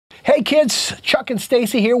Hey kids, Chuck and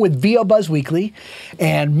Stacy here with VO Buzz Weekly,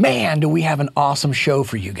 and man, do we have an awesome show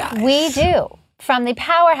for you guys. We do. From the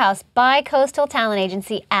powerhouse bi-coastal talent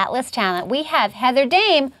agency Atlas Talent, we have Heather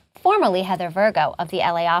Dame, formerly Heather Virgo of the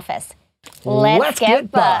LA office. Let's get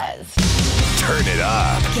buzzed. Turn it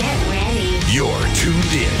up. Get ready. You're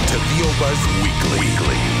tuned in to VO Buzz Weekly.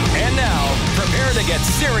 And now, prepare to get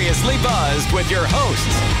seriously buzzed with your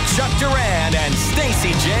hosts, Chuck Duran and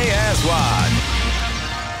Stacy J. Aswan.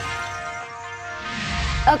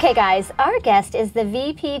 Okay, guys, our guest is the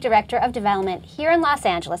VP Director of Development here in Los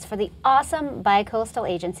Angeles for the awesome bi-coastal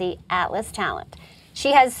agency Atlas Talent.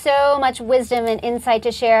 She has so much wisdom and insight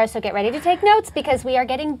to share, so get ready to take notes because we are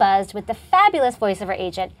getting buzzed with the fabulous voiceover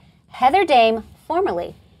agent, Heather Dame,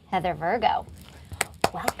 formerly Heather Virgo.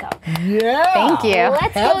 Welcome. Yeah. Thank you.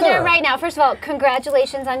 Let's go there right now. First of all,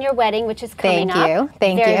 congratulations on your wedding, which is coming up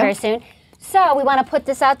very soon. So we want to put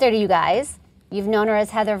this out there to you guys. You've known her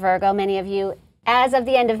as Heather Virgo, many of you. As of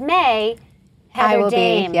the end of May, Heather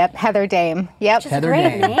Dame. Heather Dame. Yep. Which is a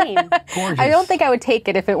great name. Gorgeous. I don't think I would take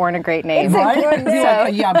it if it weren't a great name.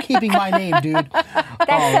 Right? Yeah, I'm keeping my name, dude.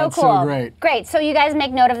 That's so cool. So great. Great. So you guys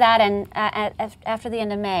make note of that, and after the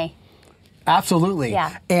end of May. Absolutely.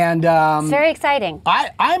 Yeah. And It's very exciting.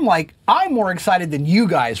 I'm more excited than you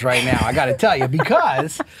guys right now, I got to tell you,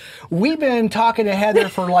 because we've been talking to Heather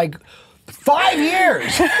for like 5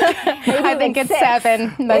 years. I think it's 7.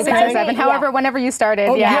 Most Maybe times 7. yeah. However, whenever you started.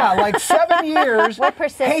 Oh, yeah, like 7 years. We're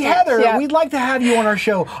persistent. Hey, Heather, Yeah. we'd like to have you on our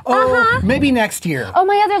show. Oh, maybe next year. Oh,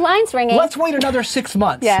 my other line's ringing. Let's wait another 6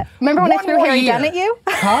 months. Yeah. Remember when I One threw more Harry year. Dunn at you?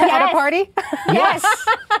 Huh? At a party? Yes.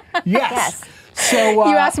 Yes. Yes. So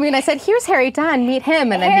You asked me and I said, here's Harry Dunn, meet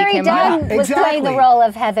him. And then Harry he came Dunn on. was playing the Exactly. role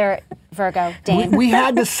of Heather Virgo Dame. we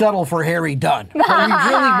had to settle for Harry Dunn. But we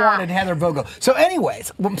really wanted Heather Virgo. So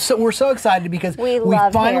anyways, we're so excited because We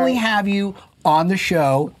love finally Harry. have you on the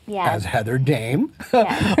show Yeah. as Heather Dame.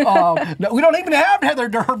 Yeah. No, we don't even have Heather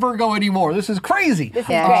Virgo anymore. This is crazy.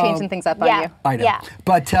 Yeah, great. changing things up on Yeah. you. I know. Yeah.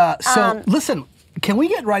 But so listen, can we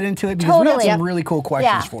get right into it? Because we Totally. have some really cool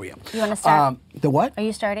questions Yeah. for you. You wanna start? The what? Are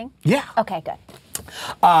you starting? Yeah. Okay, good.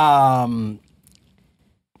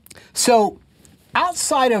 So,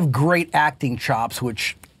 outside of great acting chops,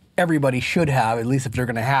 which everybody should have, at least if they're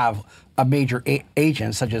going to have a major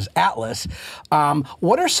agent such as Atlas,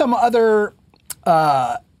 what are some other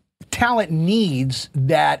talent needs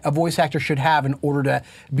that a voice actor should have in order to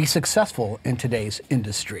be successful in today's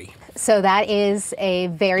industry? So that is a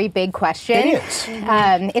very big question. It is.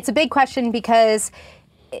 It's a big question because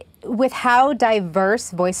with how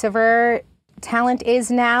diverse voiceover talent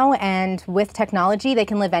is now and with technology, they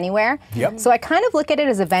can live anywhere. Yep. So I kind of look at it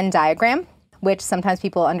as a Venn diagram, which sometimes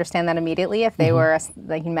people understand that immediately if they were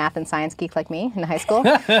a math and science geek like me in high school.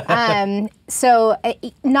 So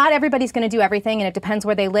not everybody's going to do everything, and it depends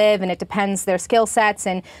where they live, and it depends their skill sets,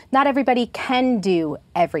 and not everybody can do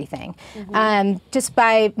everything. Just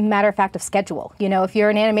by matter of fact of schedule. You know, if you're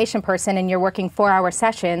an animation person and you're working 4-hour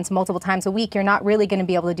sessions multiple times a week, you're not really going to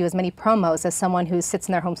be able to do as many promos as someone who sits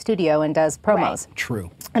in their home studio and does promos.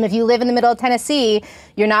 True. And if you live in the middle of Tennessee,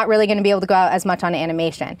 you're not really going to be able to go out as much on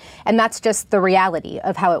animation. And that's just the reality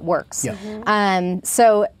of how it works. Yeah.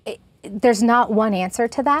 There's not one answer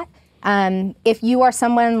to that. If you are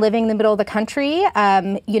someone living in the middle of the country,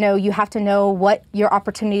 you know, you have to know what your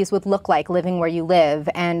opportunities would look like living where you live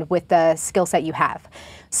and with the skill set you have.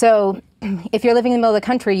 So if you're living in the middle of the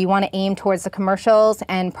country, you want to aim towards the commercials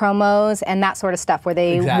and promos and that sort of stuff where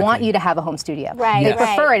they Exactly. want you to have a home studio. Right, They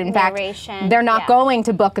right. prefer it. In Narration, fact, they're not yeah. going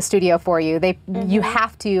to book a studio for you. You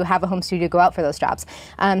have to have a home studio go out for those jobs.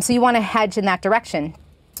 So you want to hedge in that direction.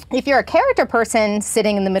 If you're a character person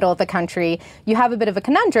sitting in the middle of the country, you have a bit of a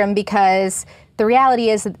conundrum because the reality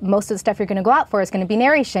is that most of the stuff you're going to go out for is going to be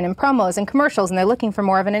narration and promos and commercials, and they're looking for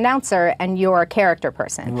more of an announcer, and you're a character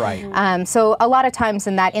person. Right. So a lot of times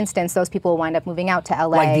in that instance, those people will wind up moving out to LA.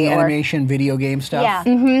 Like the or, animation, video game stuff? Yeah.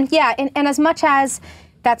 Yeah, and as much as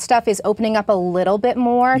that stuff is opening up a little bit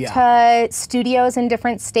more Yeah. to studios in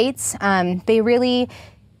different states, they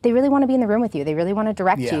really want to be in the room with you. They really want to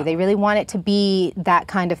direct Yeah. you. They really want it to be that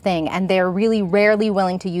kind of thing. And they're really rarely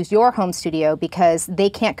willing to use your home studio because they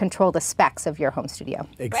can't control the specs of your home studio.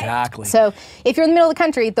 Exactly. So if you're in the middle of the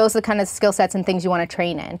country, those are the kind of skill sets and things you want to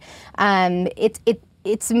train in.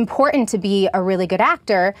 It's important to be a really good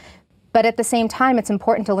actor, but at the same time, it's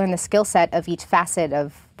important to learn the skill set of each facet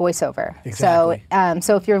of voiceover. Exactly.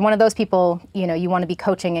 So if you're one of those people, you know, you want to be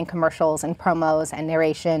coaching in commercials and promos and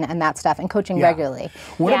narration and that stuff, and coaching Yeah. regularly.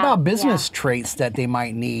 What Yeah, about business yeah. traits that they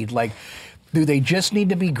might need? Like, Do they just need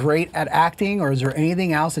to be great at acting, or is there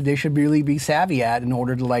anything else that they should really be savvy at in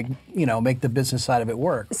order to, like, you know, make the business side of it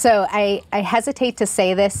work? So I hesitate to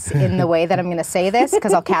say this in the way that I'm going to say this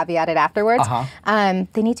because I'll caveat it afterwards.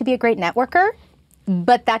 They need to be a great networker.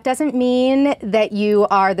 But that doesn't mean that you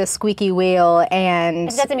are the squeaky wheel and...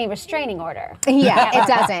 It doesn't mean restraining order. Yeah, it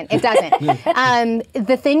doesn't. It doesn't.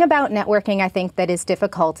 The thing about networking, I think, that is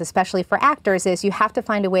difficult, especially for actors, is you have to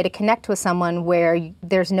find a way to connect with someone where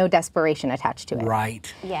there's no desperation attached to it.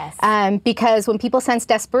 Right. Yes. Because when people sense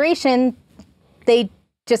desperation, they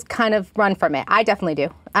just kind of run from it. I definitely do.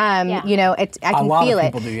 You know, I can lot of feel it.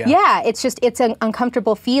 people do, yeah. Yeah, it's an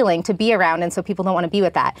uncomfortable feeling to be around, and so people don't want to be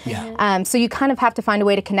with that. Yeah. So you kind of have to find a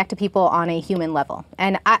way to connect to people on a human level.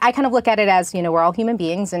 And I kind of look at it as, you know, we're all human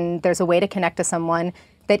beings, and there's a way to connect to someone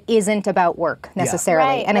that isn't about work necessarily.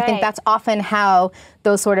 Right, and I think that's often how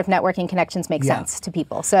those sort of networking connections make sense to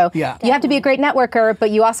people. So you have to be a great networker,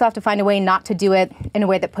 but you also have to find a way not to do it in a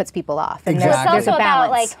way that puts people off. And Exactly. there's a It's also balance.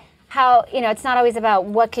 about, like, how, you know, it's not always about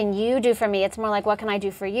what can you do for me. It's more like, what can I do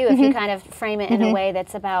for you? If you kind of frame it in a way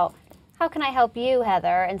that's about, how can I help you,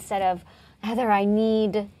 Heather, instead of, Heather, I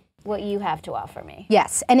need what you have to offer me.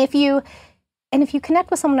 Yes, and if you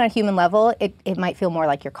connect with someone on a human level, it might feel more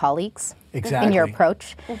like your colleagues in your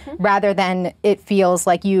approach, rather than it feels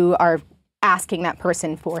like you are asking that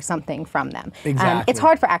person for something from them. Exactly. It's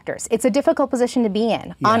hard for actors. It's a difficult position to be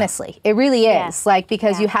in, honestly. It really is, like,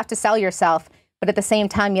 because you have to sell yourself, but at the same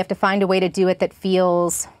time, you have to find a way to do it that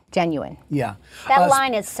feels genuine. Yeah. That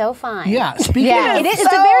line is so fine. Yeah. Speaking Yeah, of, it is.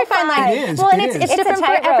 It's a very fine line. It is, Well, and it it's is. different It's a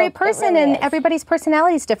for every tightrope, it person, really and is. everybody's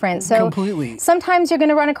personality is different. So Completely. sometimes you're going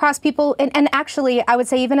to run across people, and actually, I would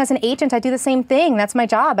say even as an agent, I do the same thing. That's my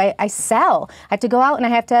job. I sell. I have to go out and I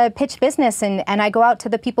have to pitch business, and I go out to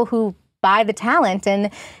the people who buy the talent and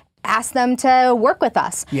ask them to work with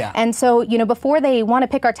us. Yeah. And so, you know, before they want to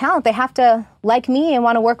pick our talent, they have to like me and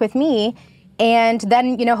want to work with me. And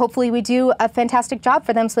then, you know, hopefully we do a fantastic job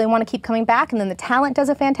for them, so they want to keep coming back. And then the talent does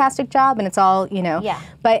a fantastic job, and it's all, you know. Yeah.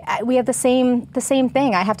 But we have the same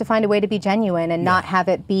thing. I have to find a way to be genuine and not have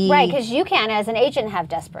it be Right, because you can't, as an agent, have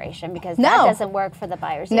desperation, because that No. doesn't work for the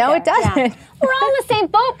buyers No, either. it doesn't. Yeah. We're all in the same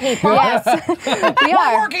boat, people. Yes, we We're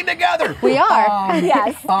are. working together. We are.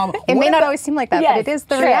 Yes. It may not always seem like that, Yes, but it is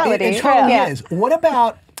the true. reality. It totally Yeah. is. What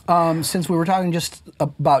about, since we were talking just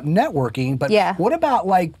about networking, but Yeah. what about,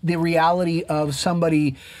 like, the reality of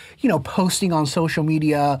somebody, you know, posting on social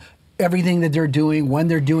media everything that they're doing, when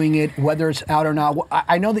they're doing it, whether it's out or not?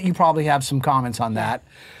 I know that you probably have some comments on that.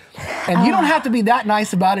 And you don't have to be that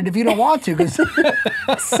nice about it if you don't want to, because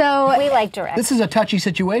So We like direct. this is a touchy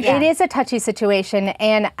situation. it is a touchy situation,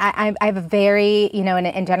 and I have a very, you know,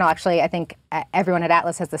 in general, actually, I think everyone at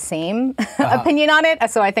Atlas has the same opinion on it.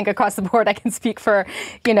 So I think across the board, I can speak for,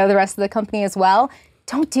 you know, the rest of the company as well.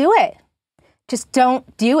 Don't do it. Just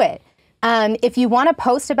don't do it. If you want to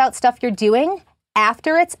post about stuff you're doing,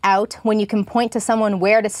 after it's out, when you can point to someone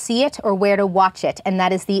where to see it or where to watch it, and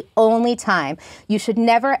that is the only time. You should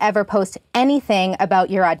never, ever post anything about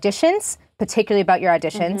your auditions, particularly about your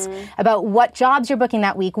auditions, about what jobs you're booking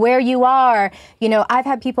that week, where you are. You know, I've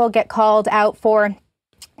had people get called out for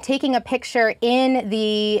taking a picture in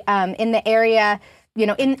the area, you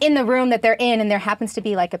know, in the room that they're in, and there happens to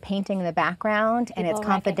be like a painting in the background, and it's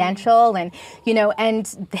confidential, and, you know, and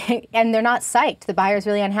they're not psyched. The buyer's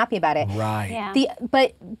really unhappy about it. Right. Yeah.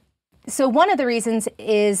 So one of the reasons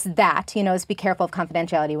is that, you know, is be careful of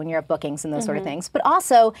confidentiality when you're at bookings and those sort of things. But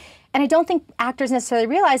also, and I don't think actors necessarily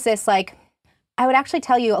realize this, like, I would actually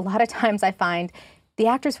tell you a lot of times I find the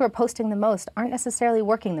actors who are posting the most aren't necessarily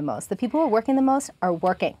working the most. The people who are working the most are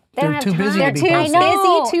working. They don't They're have too busy time. to They're be too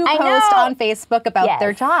posting. busy to I post know. on Facebook about Yes.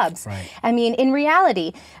 their jobs. Right. I mean, in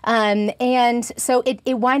reality. And so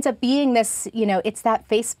it winds up being this, you know, it's that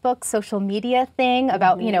Facebook social media thing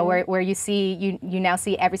about, you know, where you see, you now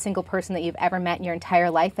see every single person that you've ever met in your entire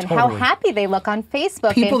life and Totally. how happy they look on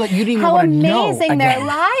Facebook. People and that you didn't even how wanna know amazing their again.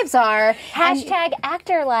 lives are. And- Hashtag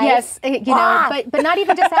actor life. Yes, you know, but not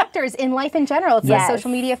even just actors, in life in general. It's Yes. a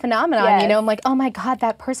social media phenomenon. Yes. You know, I'm like, oh my God,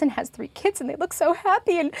 that person has 3 kids and they look so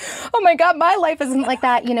happy, and oh my God, my life isn't like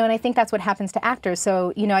that. You know, and I think that's what happens to actors.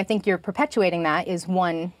 So, you know, I think you're perpetuating that is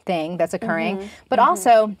one thing that's occurring, but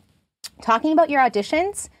also talking about your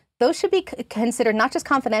auditions. Those should be considered not just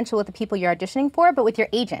confidential with the people you're auditioning for, but with your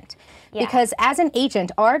agent. Yeah. Because as an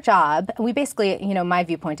agent, our job, we basically, you know, my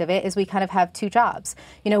viewpoint of it is we kind of have 2 jobs.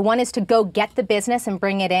 You know, one is to go get the business and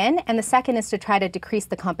bring it in, and the second is to try to decrease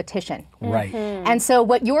the competition. Right. And so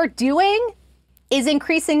what you're doing is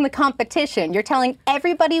increasing the competition. You're telling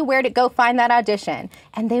everybody where to go find that audition,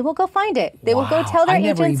 and they will go find it. They will go Wow. tell their I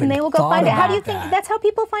never agents, and even they will go thought find it. How do you about think that. that's how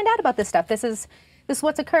people find out about this stuff? This is this is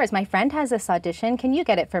what occurs. My friend has this audition. Can you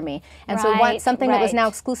get it for me? And so something that was now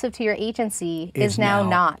exclusive to your agency is now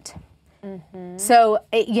not. So,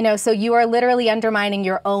 so you are literally undermining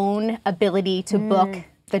your own ability to book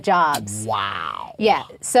the jobs. Wow. Yeah.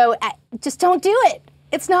 So just don't do it.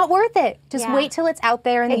 It's not worth it. Just wait till it's out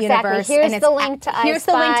there in the universe. Here's the link to Here's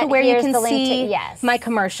the link to where you can see yes. my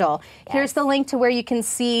commercial. Yes. Here's the link to where you can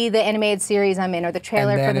see the animated series I'm in or the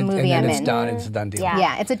trailer for the movie I'm in. It's done. It's a done deal.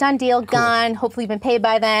 Yeah, it's a done deal. Cool. Gone. Hopefully you've been paid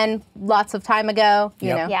by then. Lots of time ago. You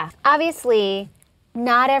know. Yeah. Obviously,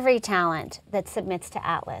 not every talent that submits to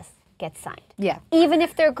Atlas gets signed. Yeah. Even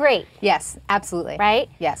if they're great. Yes, absolutely. Right?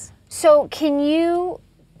 Yes. So can you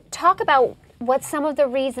talk about what some of the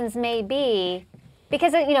reasons may be?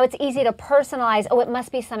 Because, it's easy to personalize, it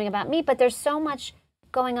must be something about me, but there's so much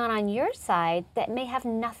going on your side that may have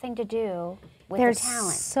nothing to do with the talent.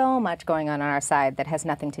 There's so much going on our side that has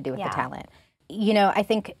nothing to do with the talent. I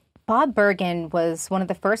think Bob Bergen was one of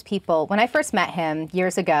the first people, when I first met him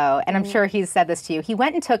years ago, and I'm sure he's said this to you, he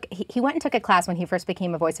went and took a class when he first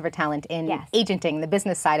became a voiceover talent in agenting, the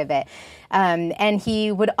business side of it. And he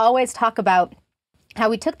would always talk about how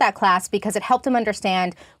he took that class because it helped him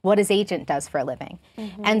understand what his agent does for a living.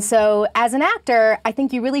 And so as an actor, I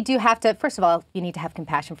think you really do have to, first of all, you need to have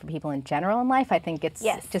compassion for people in general in life. I think it's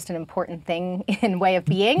just an important thing in way of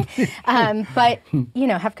being. But,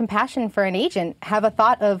 have compassion for an agent. Have a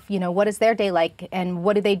thought of, what is their day like and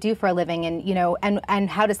what do they do for a living and, and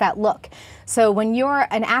how does that look? So when you're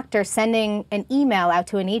an actor sending an email out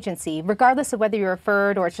to an agency, regardless of whether you're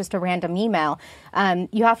referred or it's just a random email,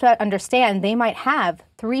 you have to understand they might have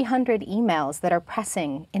 300 emails that are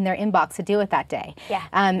pressing in their inbox to deal with that day. Yeah.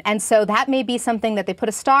 And so that may be something that they put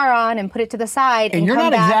a star on and put it to the side. And you're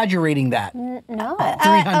not exaggerating that. No.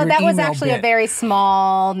 That was actually a very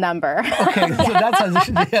small number. Okay, so that's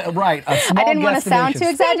right. A small I didn't want to sound too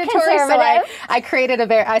exaggeratory, so I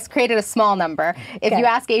created a small number. If you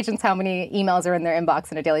ask agents how many emails are in their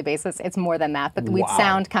inbox on a daily basis, it's more than that. But we'd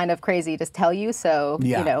sound kind of crazy to tell you, so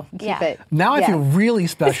keep it. Now I feel really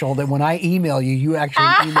special that when I email you, you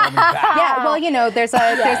actually email me back. Yeah, well, there's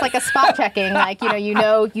like a spot checking, like you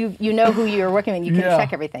know who you're working with. You can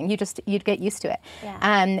check everything. You'd get used to it.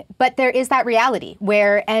 Yeah. But there is that reality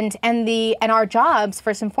where and our jobs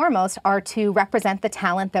first and foremost are to represent the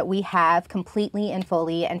talent that we have completely and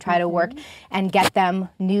fully and try to work and get them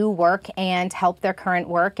new work and help their current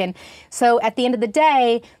work. And so at the end of the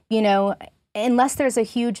day, unless there's a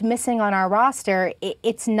huge missing on our roster,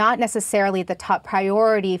 it's not necessarily the top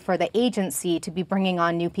priority for the agency to be bringing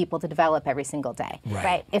on new people to develop every single day.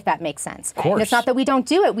 Right. If that makes sense. Of course. And it's not that we don't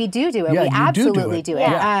do it. We do it. Yeah, we absolutely do it.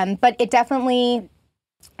 Yeah. But it definitely,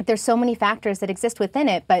 there's so many factors that exist within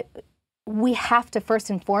it, but we have to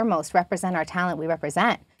first and foremost represent our talent we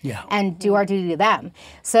represent and do our duty to them.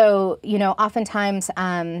 So, oftentimes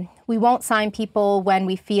we won't sign people when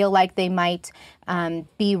we feel like they might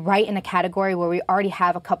be right in a category where we already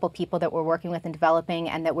have a couple people that we're working with and developing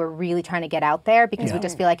and that we're really trying to get out there because we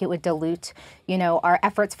just feel like it would dilute, our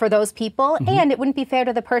efforts for those people. And it wouldn't be fair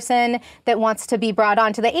to the person that wants to be brought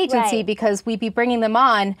on to the agency because we'd be bringing them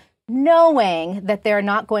on knowing that they're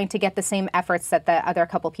not going to get the same efforts that the other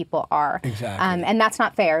couple people are. Exactly. And that's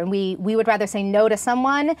not fair. And we would rather say no to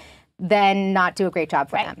someone than not do a great job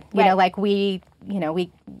for them. You know, like we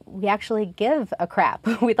actually give a crap.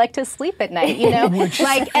 We'd like to sleep at night,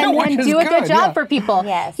 and do a good job for people.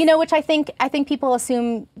 Yes. Which I think people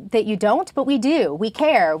assume that you don't, but we do. We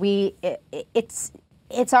care.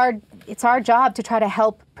 It's our job to try to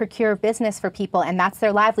help procure business for people, and that's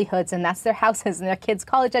their livelihoods, and that's their houses, and their kids'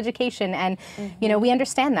 college education, and we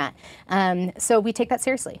understand that. So we take that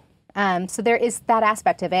seriously. So there is that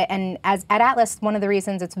aspect of it, and at Atlas, one of the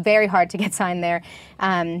reasons it's very hard to get signed there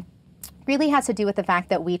really has to do with the fact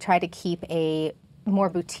that we try to keep a more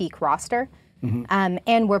boutique roster,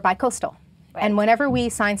 and we're bi-coastal. Right. And whenever we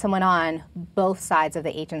sign someone on, both sides of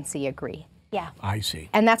the agency agree. Yeah. I see.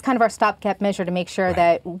 And that's kind of our stopgap measure to make sure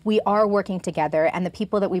that we are working together and the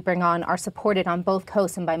people that we bring on are supported on both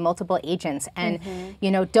coasts and by multiple agents and,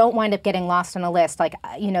 don't wind up getting lost on a list. Like,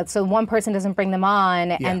 so one person doesn't bring them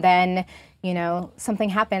on and then, something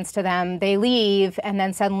happens to them, they leave, and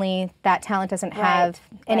then suddenly that talent doesn't have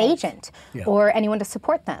an agent or anyone to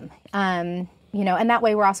support them. and that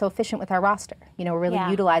way we're also efficient with our roster. We're really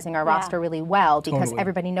utilizing our roster really well because Totally.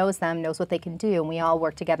 everybody knows them, knows what they can do, and we all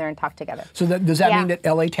work together and talk together. So does that mean that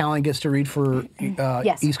LA Talent gets to read for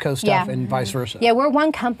Yes. East Coast stuff and vice versa? Yeah, we're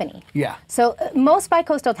one company. Yeah. So most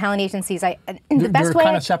bicoastal talent agencies, the best They're way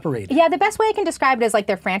kind of separated. Yeah, the best way I can describe it is like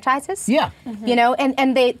they're franchises. Yeah.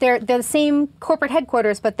 And they're the same corporate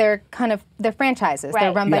headquarters, but they're franchises. They're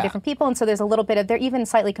Right. run by Yeah. different people, and so there's a little bit of, they're even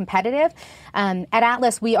slightly competitive. At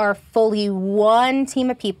Atlas, we are fully one team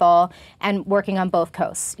of people and working on both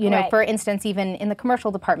coasts. Right. For instance, even in the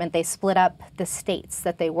commercial department, they split up the states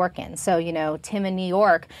that they work in. So, Tim in New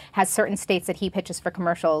York has certain states that he pitches for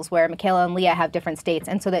commercials, where Michaela and Leah have different states,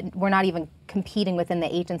 and so that we're not even competing within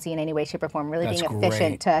the agency in any way, shape, or form. Really That's being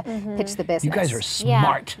efficient to pitch the business. You guys are Yeah.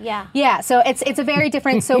 smart. Yeah. Yeah, so it's a very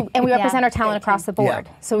different. So and we represent our talent across the board.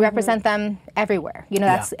 Yeah. So we represent them everywhere.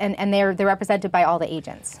 That's and they're represented by all the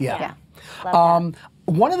agents. Yeah. Love that.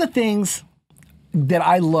 One of the things that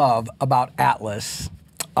I love about Atlas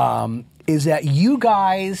is that you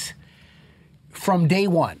guys, from day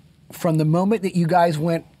one, from the moment that you guys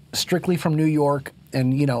went strictly from New York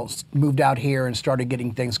and moved out here and started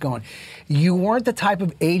getting things going, you weren't the type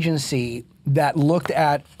of agency that looked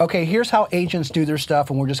at, okay, here's how agents do their stuff,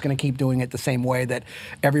 and we're just going to keep doing it the same way that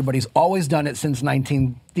everybody's always done it since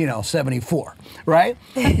 1974, right?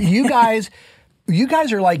 You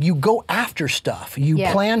guys are like, you go after stuff, you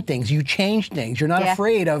plan things, you change things. You're not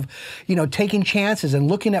afraid of, taking chances and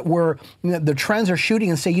looking at where the trends are shooting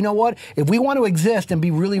and say, you know what, if we want to exist and be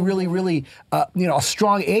really, really, really, a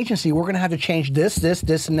strong agency, we're going to have to change this,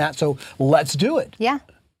 and that. So let's do it. Yeah.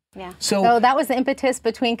 Yeah. So that was the impetus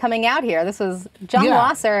between coming out here. This was John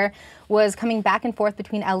Wasser was coming back and forth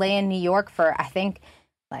between LA and New York for, I think,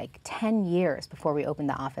 like 10 years before we opened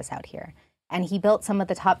the office out here. And he built some of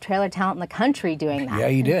the top trailer talent in the country doing that. Yeah,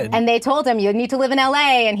 he did. And they told him, you need to live in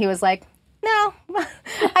LA. And he was like, no,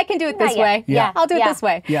 I can do it this way. Yeah. I'll do it this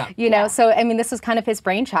way. Yeah. So, this was kind of his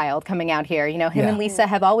brainchild coming out here. Him and Lisa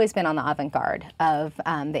have always been on the avant-garde of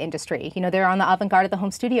the industry. They're on the avant-garde of the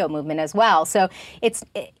home studio movement as well. So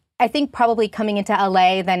I think probably coming into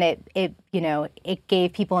LA, then it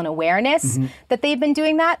gave people an awareness that they've been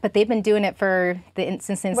doing that, but they've been doing it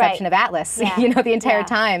since the inception of Atlas. The entire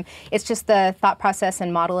time. It's just the thought process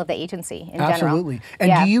and model of the agency in general. Absolutely.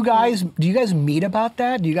 And do you guys meet about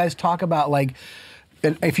that? Do you guys talk about, like,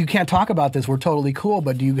 and if you can't talk about this, we're totally cool,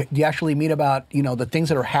 but do you actually meet about, the things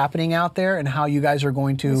that are happening out there and how you guys are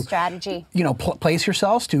going to strategy, place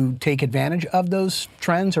yourselves to take advantage of those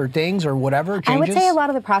trends or things or whatever changes? I would say a lot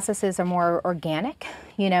of the processes are more organic,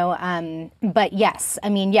 but yes,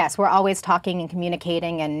 we're always talking and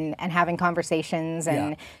communicating and having conversations,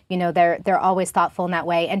 and they're always thoughtful in that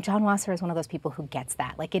way. And John Wasser is one of those people who gets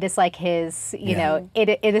that. Like, it is like his,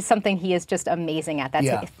 it is something he is just amazing at.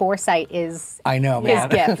 That's foresight is. I know, his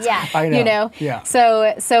gift. I know.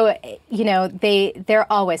 So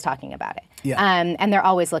they're always talking about it. And they're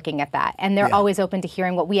always looking at that, and they're always open to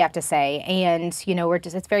hearing what we have to say. And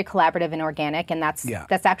it's very collaborative and organic, and that's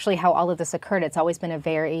actually how all of this occurred. It's always been a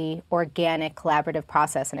very organic, collaborative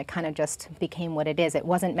process, and it kind of just became what it is. It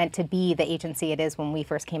wasn't meant to be the agency it is when we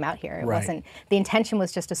first came out here. It wasn't. The intention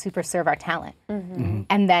was just to super serve our talent,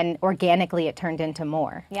 and then organically it turned into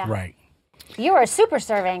more. Yeah. Right. You are super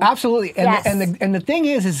serving. Absolutely. And the thing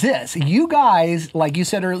is this, you guys, like you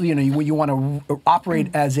said earlier, you want to operate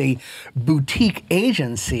as a boutique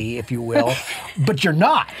agency, if you will, but you're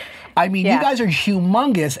not. You guys are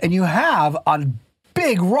humongous, and you have a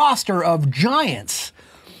big roster of giants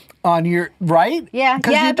on your, right? Yeah,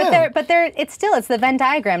 but it's the Venn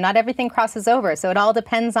diagram. Not everything crosses over, so it all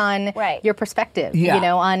depends on your perspective,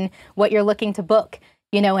 on what you're looking to book.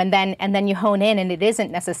 And then you hone in, and it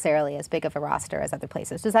isn't necessarily as big of a roster as other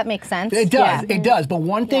places. Does that make sense? It does. It does. But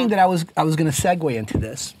one thing that I was going to segue into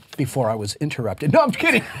this before I was interrupted. No, I'm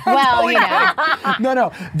kidding. Well,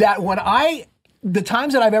 No. That when the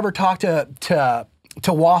times that I've ever talked to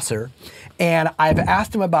Wasser, and I've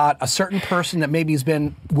asked him about a certain person that maybe has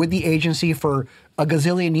been with the agency for a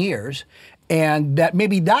gazillion years, and that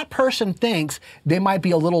maybe that person thinks they might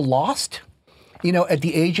be a little lost, at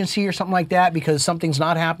the agency or something like that because something's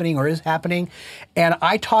not happening or is happening. And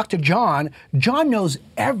I talked to John. John knows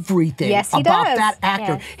everything about that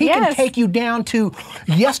actor. Yes. He can take you down to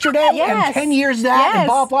yesterday and 10 years that and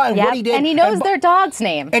blah, blah, and what he did. And he knows their dog's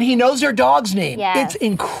name. And he knows their dog's name. Yes. It's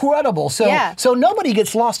incredible. So nobody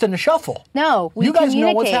gets lost in the shuffle. No, you guys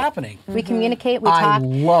know what's happening. We communicate, we talk. I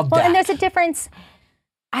love that. Well, and there's a difference.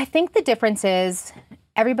 I think the difference is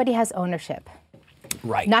everybody has ownership.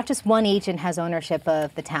 Right. Not just one agent has ownership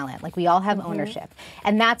of the talent. Like, we all have ownership.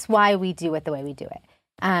 And that's why we do it the way we do it.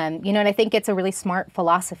 You know, and I think it's a really smart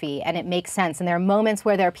philosophy, and it makes sense. And there are moments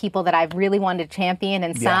where there are people that I've really wanted to champion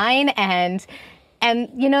and sign, and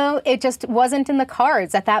you know, it just wasn't in the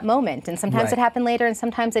cards at that moment. And sometimes it happened later, and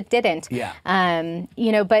sometimes it didn't. Yeah.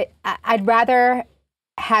 You know, but I'd rather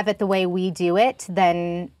have it the way we do it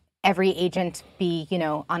than every agent be, you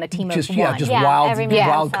know, on a team of one.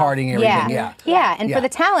 Wild carding everything. And for the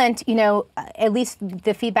talent, you know, at least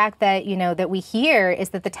the feedback that, you know, that we hear is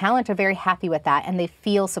that the talent are very happy with that, and they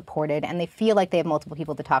feel supported, and they feel like they have multiple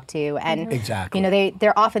people to talk to, and you know,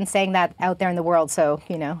 they're often saying that out there in the world. So,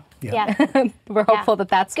 you know, we're hopeful that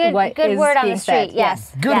that's what good is word on being the street. said.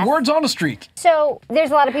 Yes, Good words on the street. So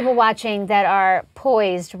there's a lot of people watching that are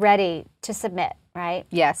poised, ready to submit, right?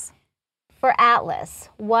 Yes. For Atlas,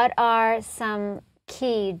 what are some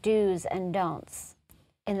key do's and don'ts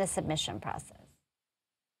in the submission process?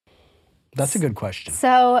 That's a good question.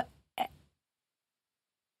 So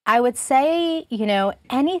I would say, you know,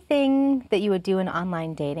 anything that you would do in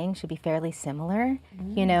online dating should be fairly similar.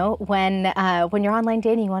 You know, when you're online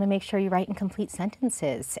dating, you want to make sure you write in complete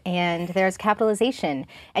sentences, and there's capitalization,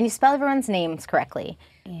 and you spell everyone's names correctly.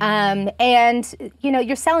 And, you know,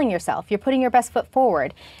 you're selling yourself. You're putting your best foot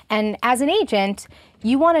forward. And as an agent,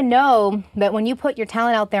 you want to know that when you put your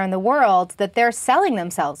talent out there in the world, that they're selling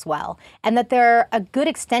themselves well, and that they're a good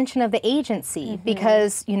extension of the agency,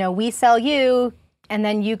 because, you know, we sell you, and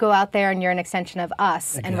then you go out there and you're an extension of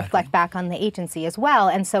us and reflect back on the agency as well.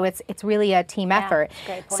 And so it's really a team effort.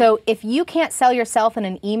 Great point. So if you can't sell yourself in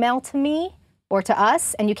an email to me or to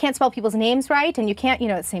us, and you can't spell people's names right, and you can't, you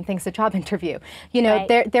know, the same thing as a job interview. You know,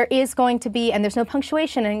 there is going to be, and there's no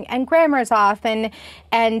punctuation, and grammar's off, and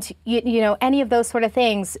you know, any of those sort of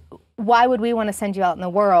things. Why would we want to send you out in the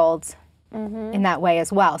world in that way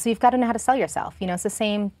as well? So you've got to know how to sell yourself. You know, it's the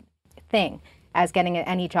same thing as getting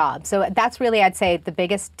any job. So that's really, I'd say, the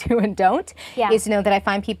biggest do and don't is to know that I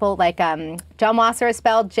find people like John Wasser is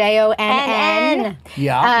spelled Jonn.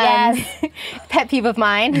 Pet peeve of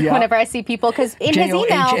mine whenever I see people, because in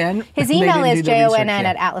his email is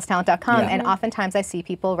jonn@atlastalent.com, and oftentimes I see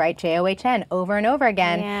people write JOHN over and over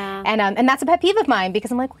again, and that's a pet peeve of mine,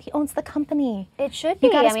 because I'm like, well, he owns the company. It should be.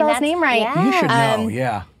 You got to spell his name right. You should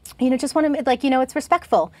know. You know, just want to, like, you know, it's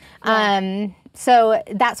respectful. So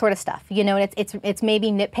that sort of stuff, you know, and it's maybe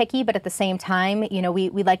nitpicky, but at the same time, you know, we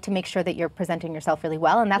like to make sure that you're presenting yourself really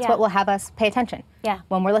well, and that's what will have us pay attention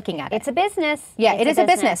when we're looking at it. It's a business. Yeah, it is a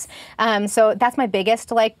business. So that's my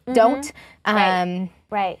biggest, like, don't.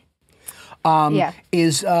 Right.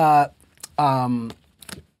 Is like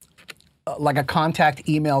a contact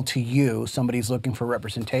email to you, somebody's looking for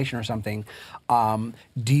representation or something,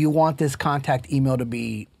 do you want this contact email to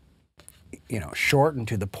be, you know, short and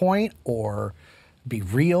to the point, or be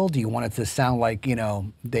real? Do you want it to sound like, you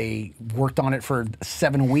know, they worked on it for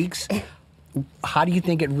 7 weeks? How do you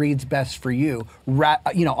think it reads best for you?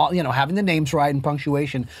 You know, having the names right and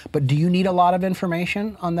punctuation, but do you need a lot of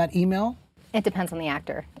information on that email? It depends on the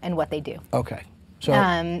actor and what they do. Okay.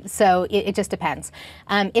 So, so it just depends.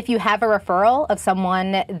 If you have a referral of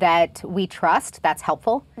someone that we trust, that's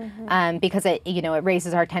helpful, because it, you know, it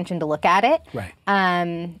raises our attention to look at it. Right.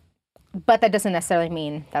 But that doesn't necessarily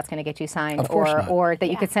mean that's going to get you signed, or that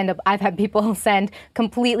you could send I've had people send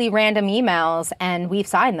completely random emails and we've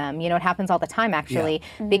signed them. You know, it happens all the time, actually,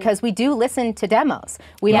 because we do listen to demos.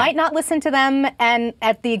 We might not listen to them and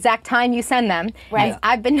at the exact time you send them. Right.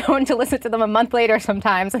 I've been known to listen to them a month later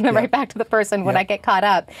sometimes, and then right back to the person when I get caught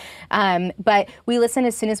up. But we listen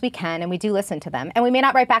as soon as we can, and we do listen to them, and we may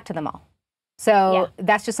not write back to them all. So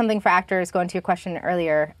that's just something for actors, going to your question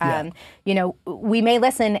earlier. You know, we may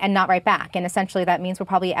listen and not write back, and essentially that means we're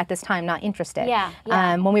probably at this time not interested.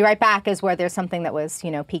 When we write back is where there's something that was,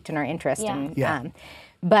 you know, piqued in our interest.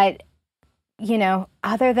 But, you know,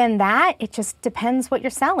 other than that, it just depends what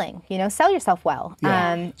you're selling. You know, sell yourself well.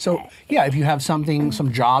 So, if you have something,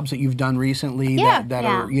 some jobs that you've done recently that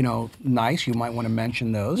are, you know, nice, you might want to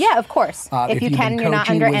mention those. Yeah, of course. If you can, you're not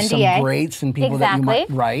under NDA. Some greats and people that you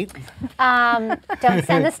might write. Don't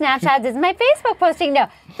send the Snapchats. This is my Facebook posting. No.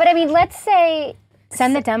 But I mean, let's say...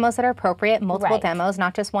 Send the demos that are appropriate, multiple demos,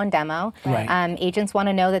 not just one demo. Right. Agents want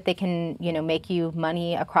to know that they can, you know, make you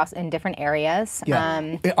money across in different areas.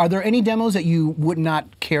 Are there any demos that you would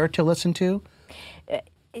not care to listen to?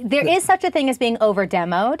 There is such a thing as being over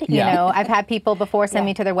demoed. You Yeah. know, I've had people before send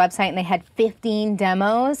me to their website and they had 15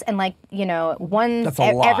 demos and That's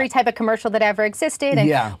a lot. every type of commercial that ever existed. And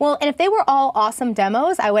Yeah. well, and if they were all awesome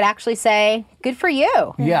demos, I would actually say, good for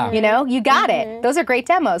you. Yeah. You know, you got it. Those are great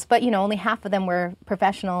demos, but only half of them were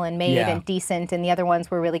professional and made Yeah. and decent, and the other ones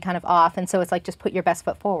were really kind of off. And so it's like, just put your best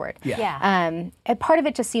foot forward. Yeah. And part of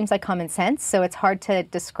it just seems like common sense, so it's hard to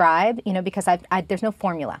describe, because there's no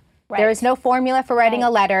formula. Right. There is no formula for writing Right.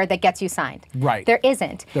 a letter that gets you signed. Right. There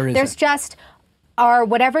isn't. There isn't. There's just,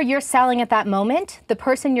 whatever you're selling at that moment, the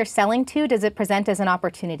person you're selling to, does it present as an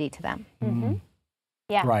opportunity to them?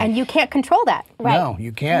 Yeah. Right. And you can't control that. No,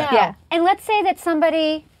 you can't. No. Yeah. And let's say that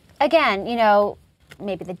somebody, again,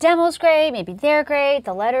 maybe the demo's great, maybe they're great,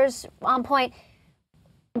 the letter's on point.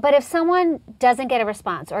 But if someone doesn't get a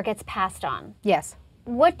response or gets passed on, Yes.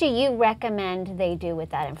 what do you recommend they do with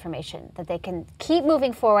that information? That they can keep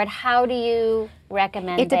moving forward? How do you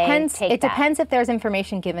recommend It depends. they take It that? depends if there's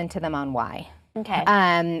information given to them on why.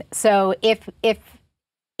 Okay. So if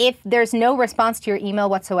there's no response to your email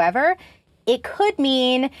whatsoever, it could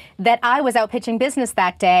mean that I was out pitching business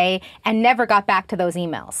that day and never got back to those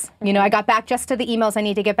emails. I got back just to the emails I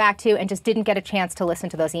need to get back to and just didn't get a chance to listen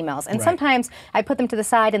to those emails. And Right. sometimes I put them to the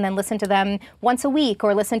side and then listen to them once a week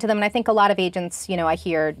or listen to them. And I think a lot of agents, I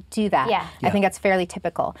hear do that. Yeah. I think that's fairly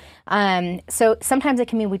typical. So sometimes it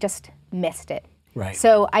can mean we just missed it. Right.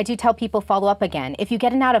 So I do tell people follow up again. If you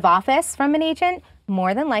get an out of office from an agent,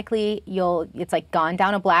 more than likely it's like gone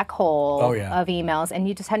down a black hole Oh, yeah. of emails, and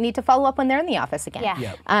you just need to follow up when they're in the office again.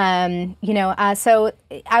 Yeah. Yep. So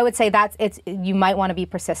I would say you might want to be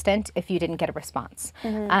persistent if you didn't get a response,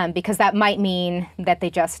 because that might mean that they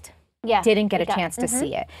just didn't get a chance to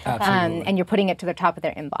see it, Absolutely. and you're putting it to the top of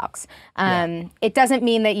their inbox. It doesn't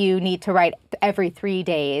mean that you need to write every 3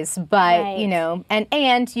 days, but Right.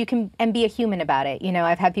 and you can be a human about it.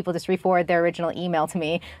 I've had people just re-forward their original email to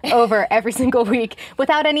me over every single week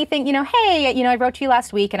without anything. Hey, I wrote to you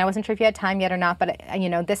last week and I wasn't sure if you had time yet or not, but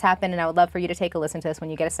this happened and I would love for you to take a listen to this when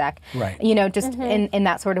you get a sec. Right. Just in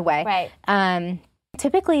that sort of way. Right.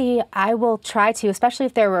 Typically, I will try to, especially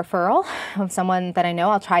if they're a referral of someone that I know,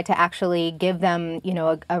 I'll try to actually give them,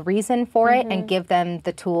 a reason for it and give them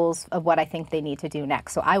the tools of what I think they need to do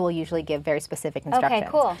next. So I will usually give very specific instructions.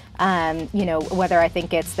 cool. Whether I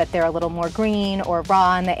think it's that they're a little more green or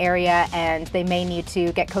raw in the area and they may need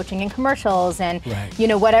to get coaching in commercials and,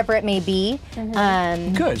 Right. Whatever it may be.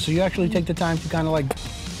 Good. So you actually take the time to kind of like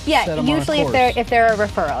set Yeah, 'em on a usually course. if they're a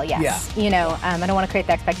referral, yes. Yeah. I don't want to create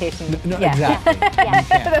the expectation. No, yeah. exactly. You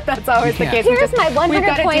can't. That's always the You case. can't. Here's my we've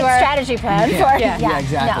gotta 100-point do our- strategy plan Yeah. for Yeah,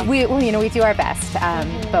 exactly. We do our best,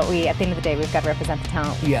 but at the end of the day, we've got to represent the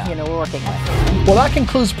talent Yeah. we're working with. Well, that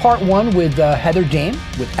concludes part 1 with Heather Dame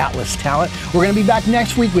with Atlas Talent. We're going to be back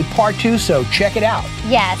next week with part 2, so check it out.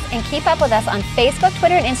 Yes, and keep up with us on Facebook,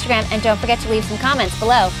 Twitter, and Instagram, and don't forget to leave some comments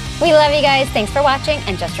below. We love you guys. Thanks for watching,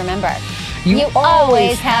 and just remember, you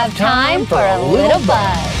always have time for a little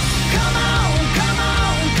buzz. Come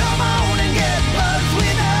on and get buzzed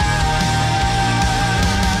with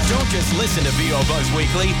us. Don't just listen to VO Buzz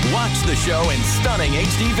Weekly. Watch the show in stunning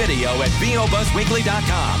HD video at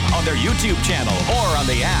VOBuzzWeekly.com, on their YouTube channel, or on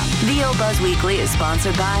the app. VO Buzz Weekly is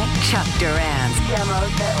sponsored by Chuck Duran's Demos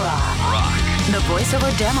That Rock. The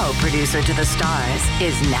voiceover demo producer to the stars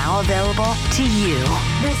is now available to you.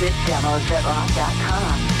 Visit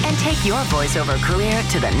demosthatrock.com and take your voiceover career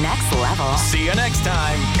to the next level. See you next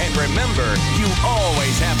time. And remember, you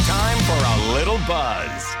always have time for a little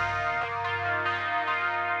buzz.